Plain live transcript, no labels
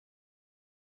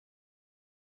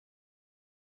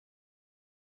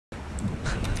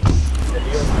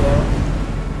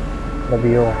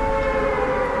WO.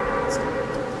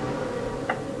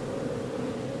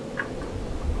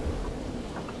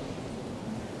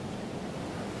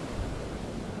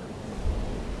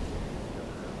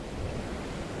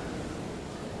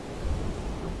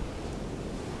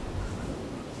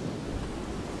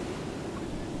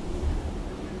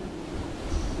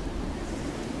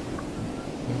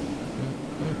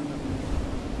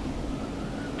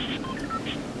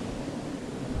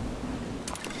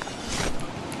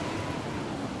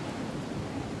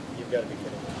 You gotta be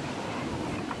kidding me.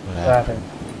 What happened?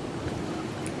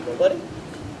 Nobody?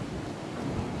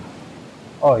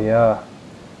 Oh yeah.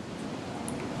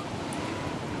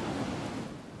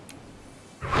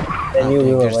 They knew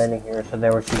we were landing here, so they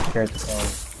were too scared to come.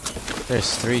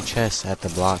 There's 3 chests at the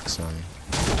block sign.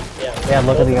 Yeah,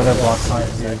 look at the other block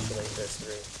signs here. Actually, there's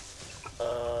 3.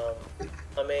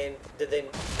 I mean, did they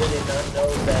not know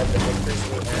that the victories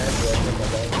we had were from a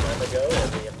long time ago,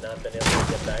 and we have not been able to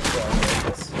get back to our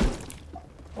focus?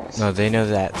 No, they know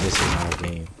that this is our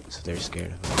game, so they're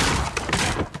scared of us.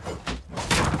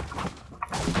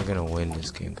 We're gonna win this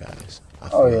game, guys.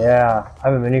 Oh yeah, I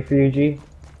have a mini for you, G.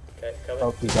 Okay, coming.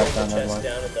 Oh, you got the down that chest one.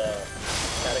 down in the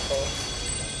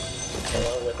catacombs,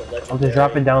 along with a legendary. I'll just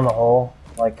drop it down the hole,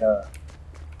 like I'm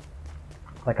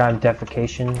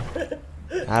defecation.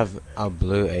 I have a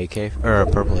blue AK, or a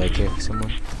purple AK for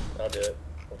someone. I'll do it.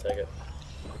 I'll take it.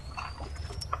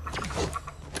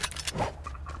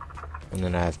 And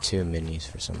then I have 2 minis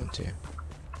for someone too.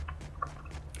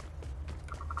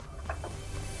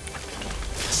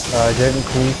 Jacob,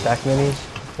 can you stack minis? I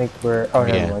think we're. Oh,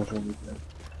 yeah. never mind.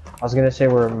 I was gonna say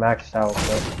we're maxed out,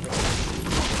 but.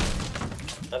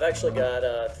 I've actually got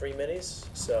 3 minis,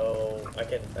 so I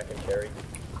can carry.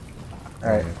 All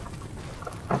right.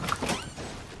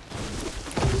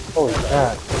 Holy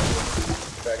crap!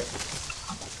 Dragon,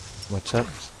 What's up?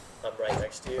 I'm right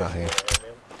next to you. Oh, yeah.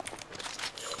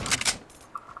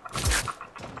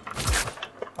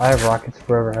 I have rockets.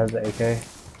 Whoever has the AK.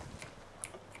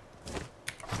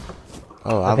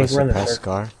 Oh, I think was we're in the suppressed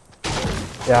scar.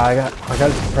 Yeah, I got a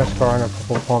suppressed car and a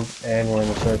purple pump, and we're in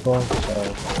the circle.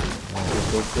 So. I'm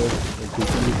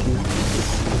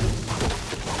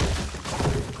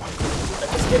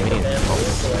just getting the bamboo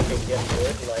so I can get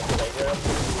wood like playground.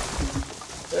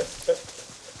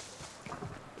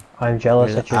 I'm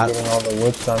jealous that you're getting all the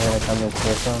wood, so I'm gonna come and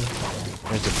steal some.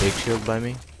 There's a big shield by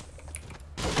me.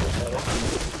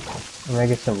 I'm gonna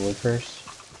get some wood first.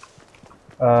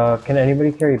 Can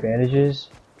anybody carry bandages?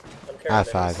 I'm I have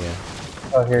 5, yeah.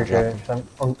 Oh, here, here. I'm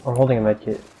holding a med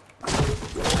kit.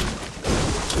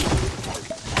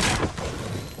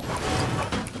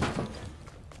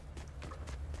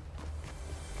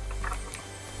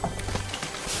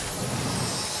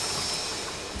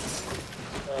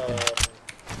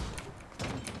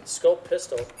 Scope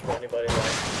pistol, if anybody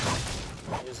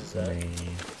uses that.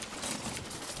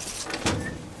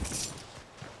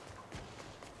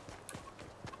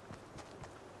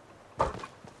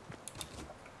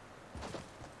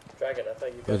 Dragon, I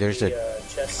thought you got there's the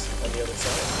chest on the other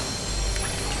side.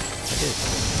 I did.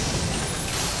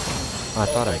 Oh, I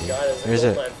thought I did. God,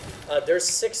 there's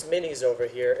 6 minis over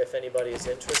here if anybody is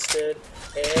interested,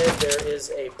 and there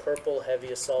is a purple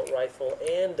heavy assault rifle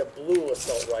and a blue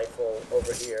assault rifle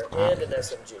over here, and an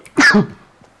SMG.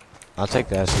 I'll take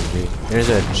the SMG. There's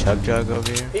a chug jug over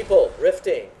here. People,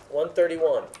 rifting,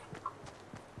 131.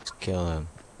 Let's kill him.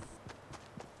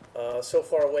 So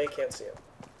far away, can't see him.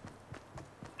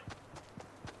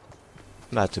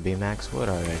 About to be max wood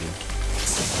already.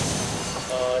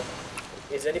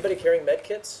 Is anybody carrying med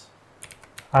kits?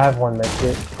 I have one med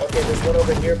kit. Okay, there's one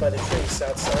over here by the trees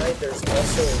outside. There's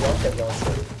also a rocket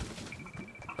launcher.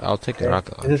 I'll take the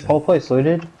rocket launcher. Is this whole place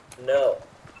looted? No.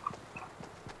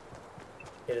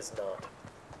 It is not.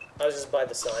 I was just by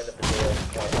the sign of the door.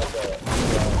 So I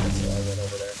went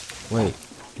over there. Wait,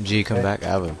 G, come back. I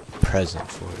have a present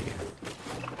for you.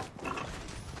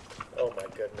 Oh my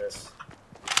goodness.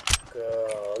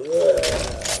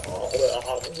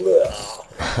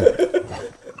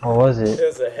 What was it? It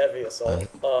was a heavy assault.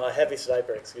 A heavy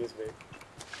sniper, excuse me.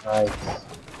 Nice.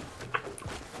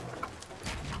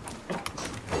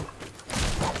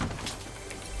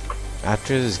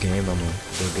 After this game, I'm gonna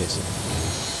go get some.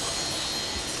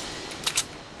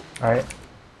 Alright.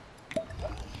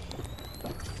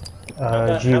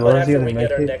 G, how what about was the after other we med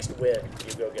get our kit? next win,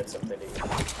 you go get something to eat.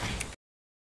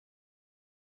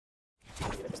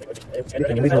 G,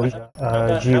 what was How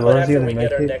the about other after we med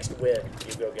get our kit? next win,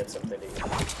 you go get something to eat.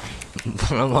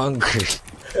 I'm hungry.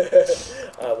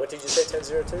 What did you say,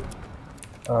 1002?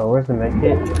 Where's the med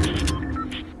kit?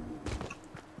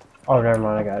 Oh, never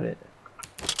mind, I got it.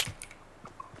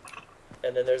 And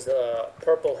And then there's a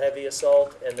purple heavy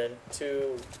assault, and then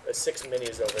 6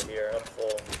 minis over here. I'm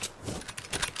full.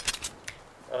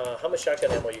 How much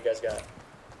shotgun ammo you guys got?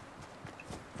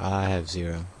 I have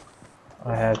 0.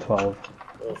 I had 12.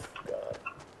 Oof, God.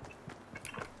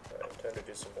 Alright, time to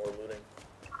do some more looting.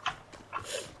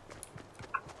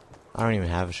 I don't even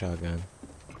have a shotgun.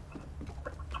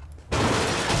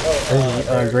 Oh,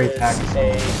 there great is pack.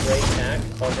 a great pack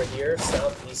over here,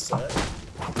 southeast side.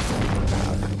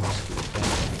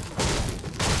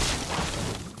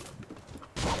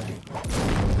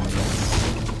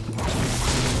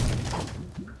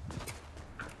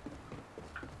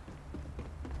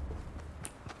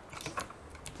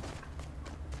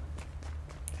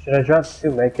 Should I drop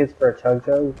 2 medkits for a chug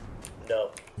jug?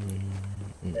 No.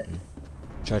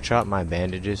 Should I chop my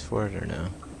bandages for it or no?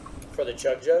 For the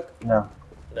chug jug? No.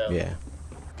 No. Yeah.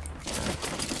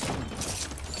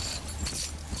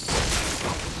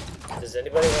 Does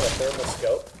anybody want a thermal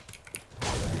scope?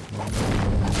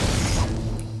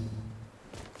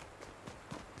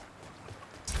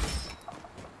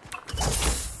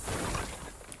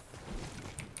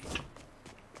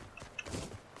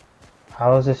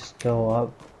 How is this still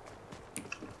up?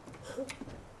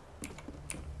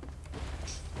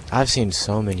 I've seen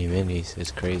so many minis,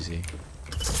 it's crazy.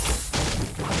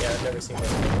 Yeah, I've never seen that.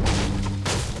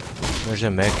 There's a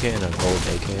medkit and a gold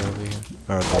AK over here.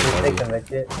 Or a gold I'll take the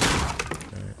heavy. medkit.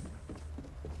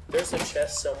 There's a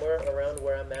chest somewhere around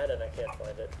where I'm at, and I can't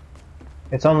find it.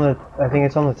 It's on the. I think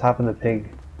it's on the top of the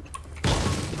pig.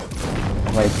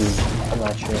 Might be. I'm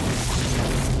not sure.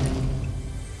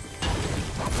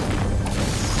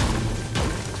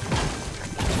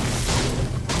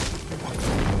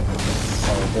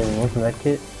 Oh, didn't want the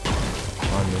medkit.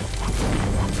 On me.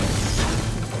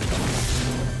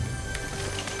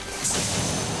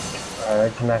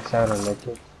 Alright, I can max out on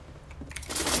medkit.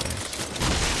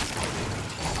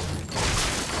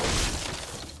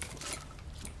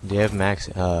 Do you have max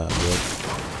wood?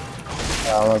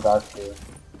 I'm about to.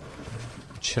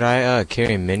 Should I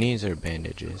carry minis or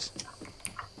bandages?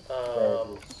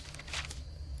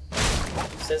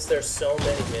 Since there's so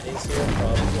many minis here,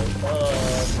 probably.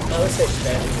 I would say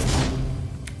bandages.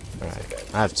 Alright.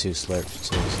 I have 2 slurps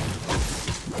too.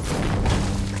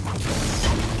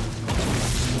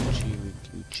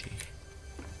 Gucci.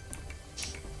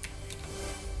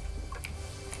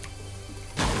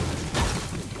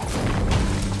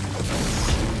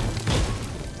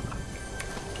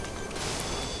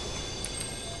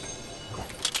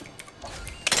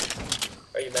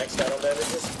 Are you maxed out on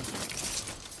bandages?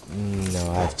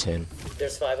 No, I have 10.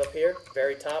 There's 5 up here.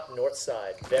 Very top, north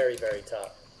side. Very, very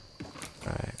top.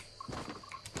 Alright.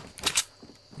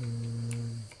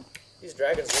 These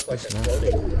dragons look like they're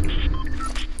floating.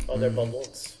 Oh, they're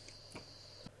balloons.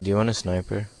 Do you want a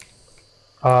sniper?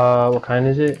 What kind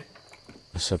is it?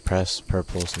 A suppressed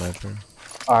purple sniper?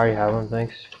 I already have one,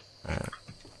 thanks. Alright.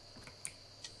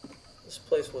 This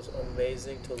place was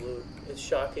amazing to loot. It's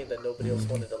shocking that nobody else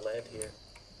wanted to land here.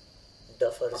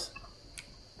 Duffers.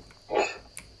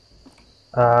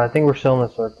 I think we're still in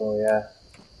the circle, yeah.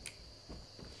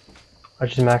 I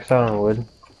just maxed out on wood.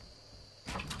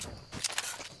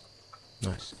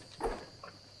 Nice.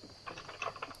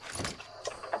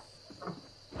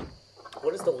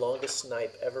 What is the longest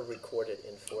snipe ever recorded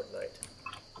in Fortnite?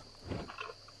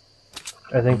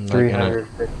 I think Like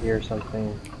 350 or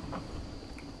something.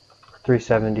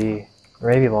 370. Or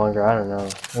maybe longer, I don't know.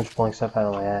 I'm just pulling stuff out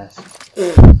of my ass.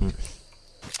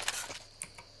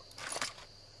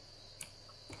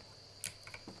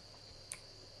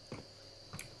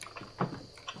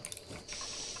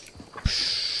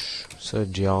 So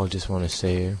do y'all just want to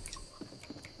stay here?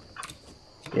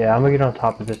 Yeah, I'm gonna get on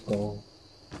top of this thing.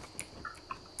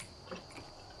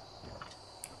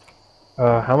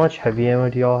 How much heavy ammo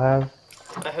do y'all have?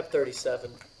 I have 37.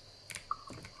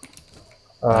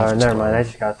 have Never mind,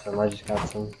 12. I just got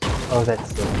some. Oh,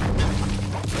 that's it.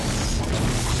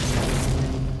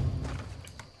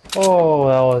 Oh,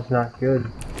 that was not good.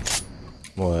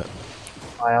 What?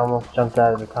 I almost jumped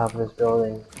out of the top of this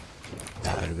building.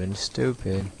 That would have been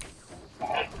stupid.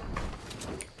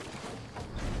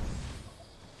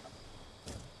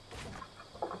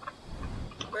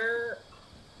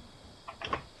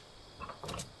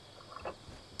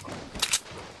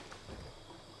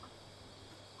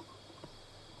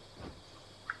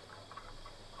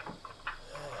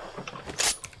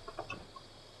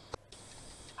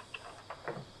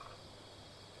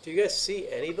 Do you guys see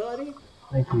anybody?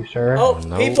 Thank you, sir. Oh,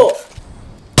 No. people!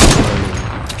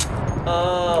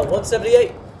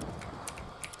 178.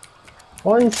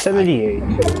 178.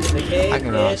 The game I in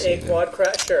cannot see a them. quad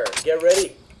crasher. Get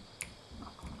ready.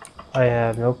 I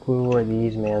have no clue where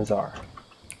these mans are.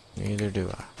 Neither do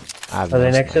I. I have Are no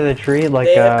they next to sniper. the tree? Like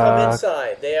They have come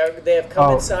inside. They have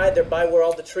come Oh. inside. They're by where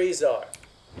all the trees are.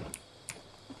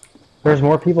 There's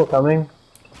more people coming.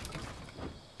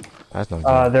 That's not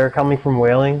good. They're coming from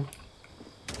Whaling.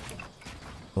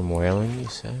 From Whaling, you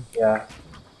said? Yeah.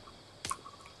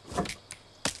 They're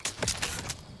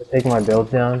taking my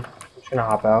builds down. I'm just gonna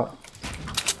hop out.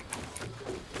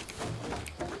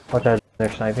 Watch out,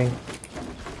 they're sniping.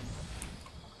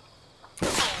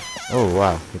 Oh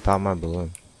wow, he popped my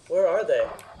balloon. Where are they?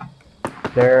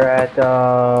 They're at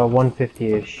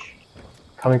 150-ish.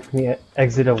 Coming from the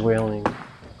exit of Whaling.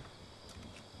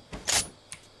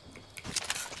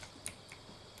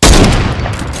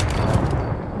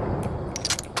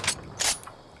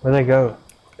 Where'd they go?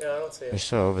 Yeah, I don't see They're them.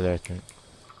 still over there, I think.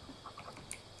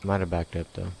 Might have backed up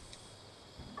though.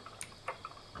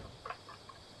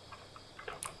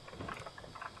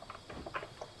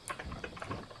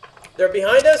 They're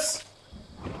behind us.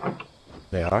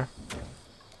 They are?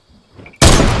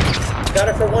 Got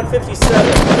it for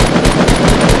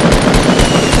 157.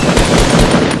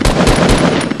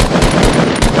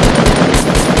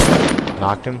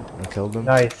 Knocked him and killed him.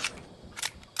 Nice.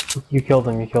 You killed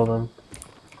him, you killed him.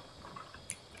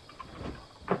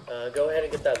 Go ahead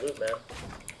and get that loot, man.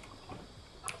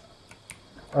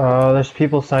 There's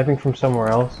people sniping from somewhere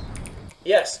else.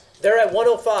 Yes, they're at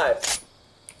 105.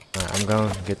 Alright, I'm going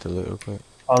to get the loot real quick.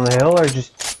 On the hill or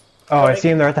just... Oh, I see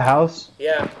him, they're at the house.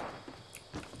 Yeah.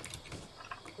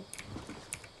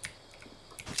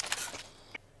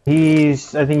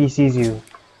 I think he sees you.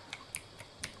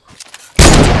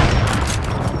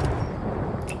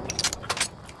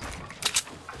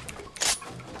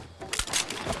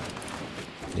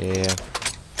 Yeah.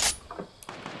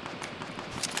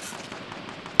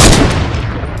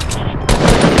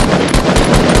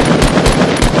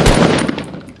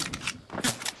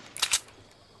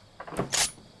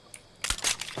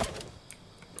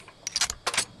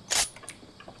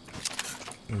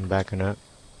 I'm backing up.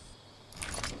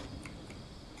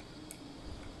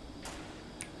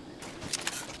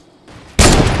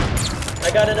 I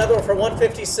got another one for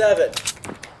 157.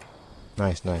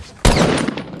 Nice, nice.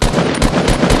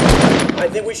 I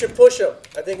think we should push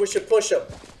him.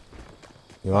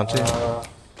 You want to?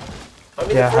 I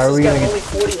mean, Yeah, the how are person's we got gonna only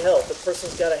 40 health. The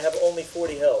person's got to have only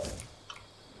 40 health.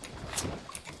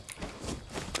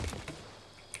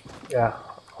 Yeah,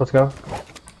 let's go.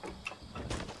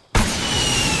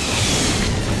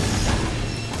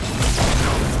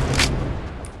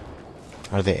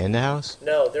 Are they in the house?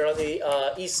 No, they're on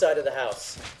the east side of the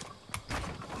house.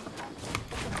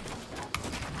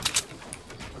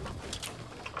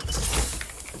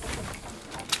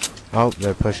 Oh,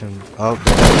 they're pushing. Oh,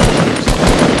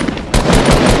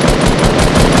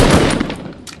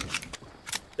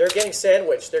 They're getting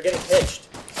sandwiched. They're getting pinched.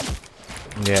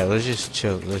 yeah. Let's just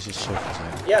chill. Let's just chill for a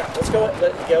second. Yeah, let's go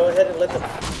ahead and let them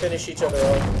finish each other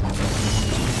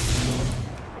off.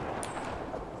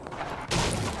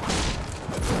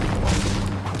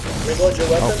 Reload your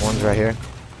weapons. Oh, one's right here.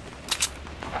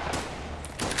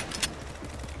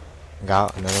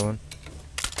 Got another one.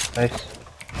 Nice.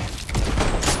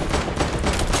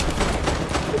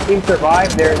 The team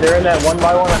survived. They're in that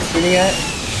 1x1 I'm shooting at.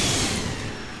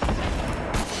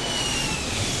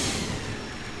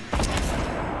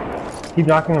 Keep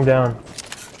knocking them down.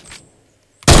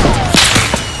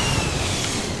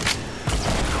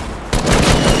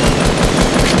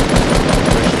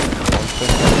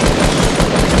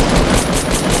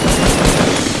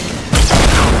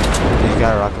 He's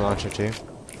got a rocket launcher too.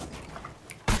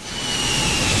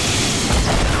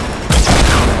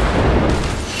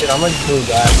 Shit, I'm gonna just move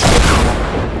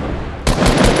back.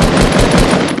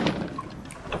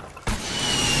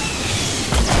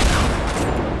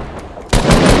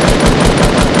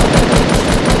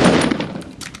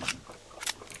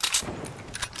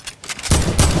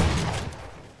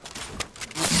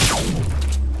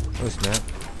 Oh snap.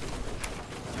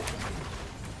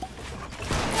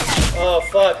 Oh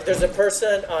fuck! There's a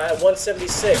person at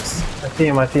 176. I see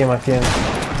him. Let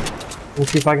me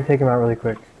see if I can take him out really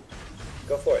quick.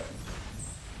 Go for it.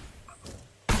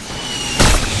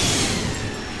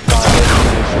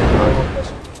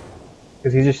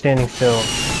 Because he's just standing still.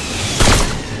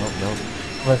 Nope, nope.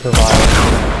 I'm gonna survive.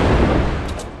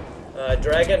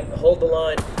 Dragon, hold the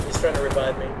line. He's trying to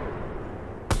revive me.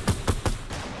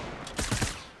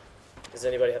 Does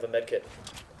anybody have a med kit?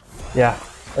 Yeah,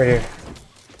 right here.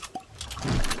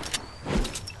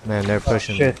 Man, they're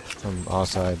pushing shit. from all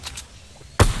sides.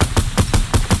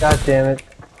 God damn it.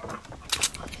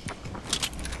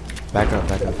 Back up,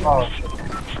 back up. Oh shit.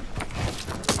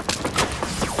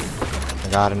 I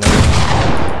Got another.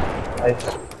 Nice.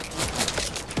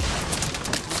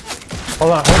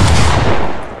 Hold on. Hold on.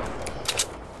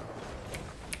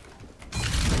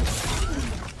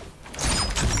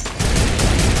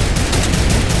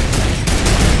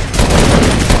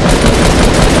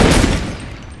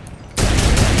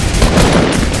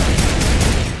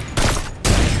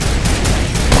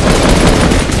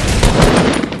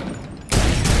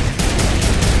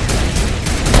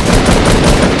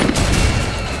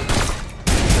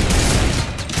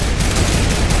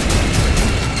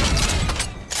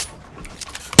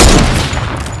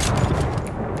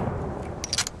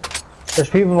 There's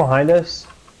people behind us.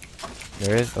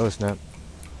 There is? Oh snap.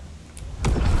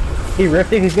 He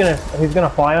ripped it, he's gonna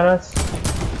fly on us.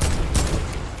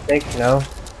 Think no.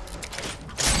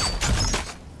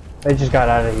 They just got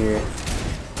out of here.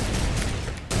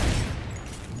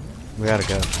 We gotta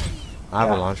go. I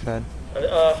have a launch pad.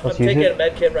 I'm taking a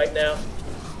med kit right now.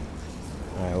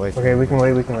 Alright, wait. Okay, we can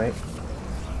wait, we can wait.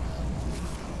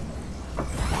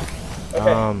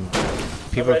 Okay.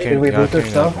 People ready. can Did we carrying boot like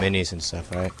ourselves? minis and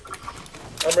stuff, right?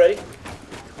 I'm ready.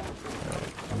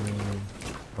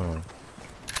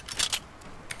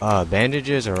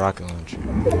 Bandages or rocket launcher?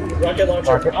 Rocket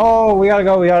launcher. Oh, we gotta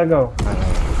go, we gotta go.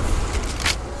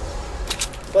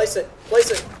 Place it. Place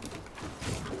it.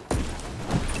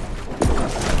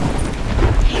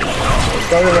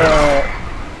 Go to the.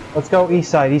 Let's go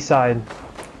east side, east side.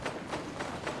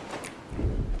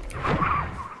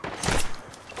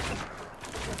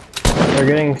 We're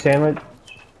getting sandwich.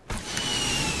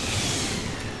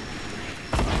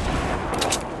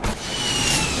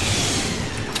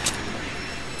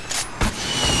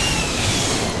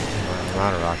 I'm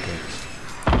out of rockets.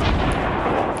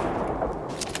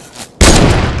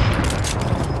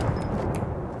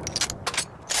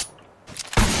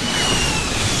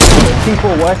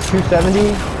 People west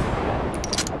 270.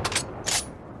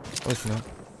 What's not?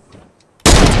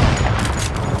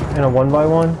 And a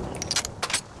 1x1.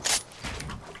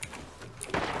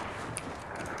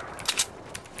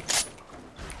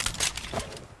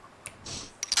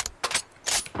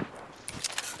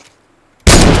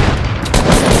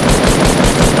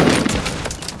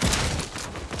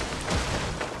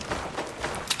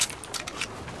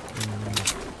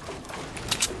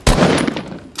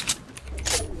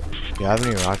 Do you have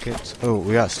any rockets? Oh,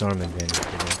 we got storm advantage.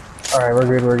 Alright, we're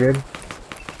good, we're good.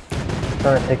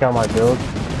 Trying to take out my build.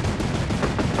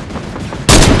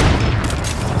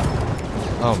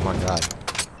 Oh my god.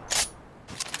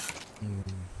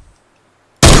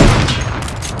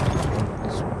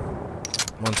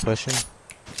 One's pushing.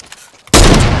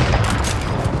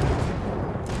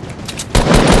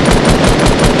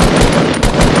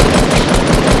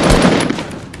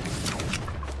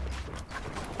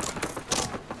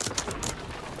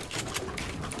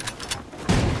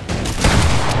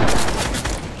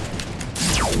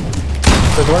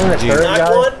 There's one in the turret, Knock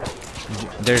guys. one.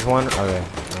 There's one. Okay.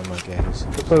 Oh my god.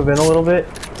 Let's move in a little bit.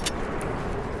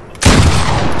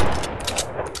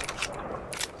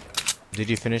 Did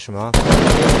you finish him off? He's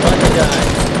about to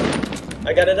die.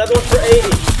 I got another one for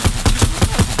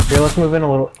 80. Here, let's move in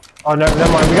a little. Oh, no,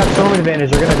 never mind. We got storm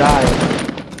advantage. They're gonna die.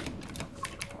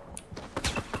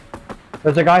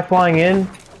 There's a guy flying in.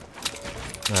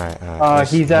 Alright,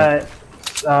 He's at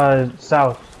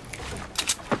south.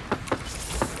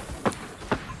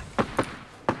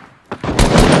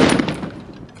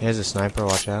 He has a sniper,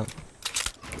 watch out.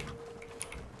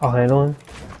 I'll handle him.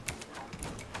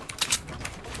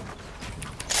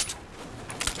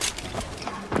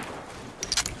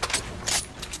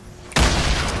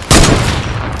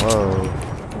 Whoa.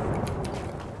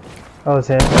 Oh, it's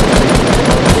him.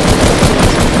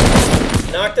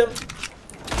 Knocked him.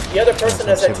 The other person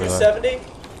has at 270.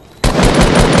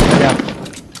 Yeah.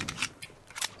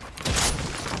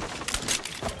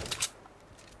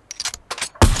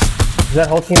 Is that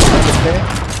whole team behind the stairs?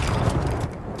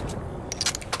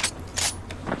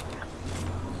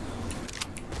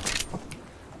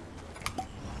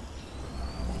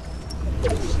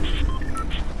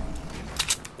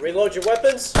 Reload your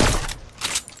weapons.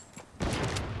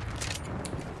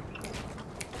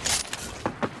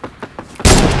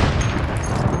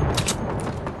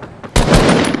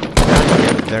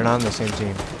 They're not on the same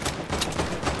team.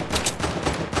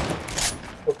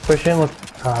 Let's push in. Let's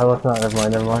not. Never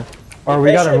mind. Never mind. Or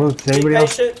we gotta move. Does anybody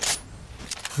else? Does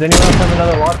anyone else have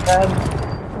another launch pad?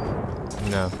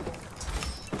 No.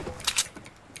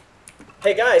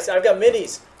 Hey guys, I've got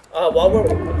minis. While we're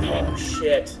oh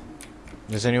shit.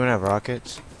 Does anyone have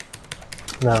rockets?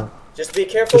 No. Just be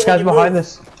careful. This guy's when you behind move.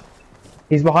 this.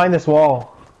 He's behind this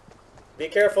wall. Be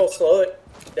careful. Slow it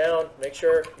down. Make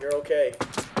sure you're okay.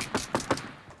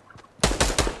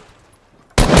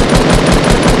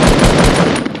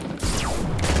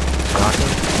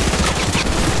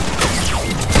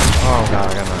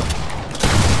 Dog, I'm out.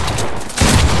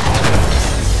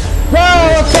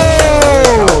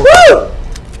 Woo!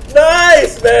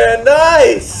 Nice, man,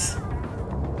 nice!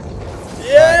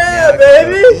 Yeah,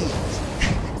 baby!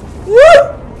 Woo!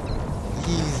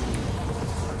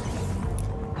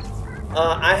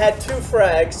 I had 2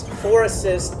 frags, 4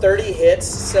 assists, 30 hits,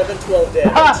 712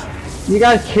 damage. You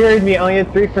guys carried me, only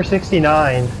had 3 for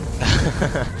 69.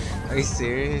 Are you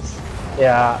serious?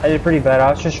 Yeah, I did pretty bad.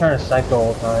 I was just trying to snipe the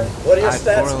whole time. What are your I had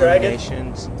stats, 4 Dragon?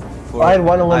 eliminations. I had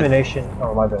 1 elimination.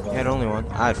 Oh, my bad. I had only 1.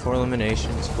 I had 4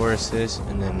 eliminations, 4 assists,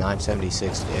 and then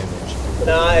 976 damage.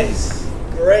 Nice.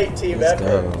 Great team Let's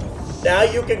effort. go. Now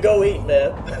you can go eat,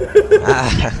 man.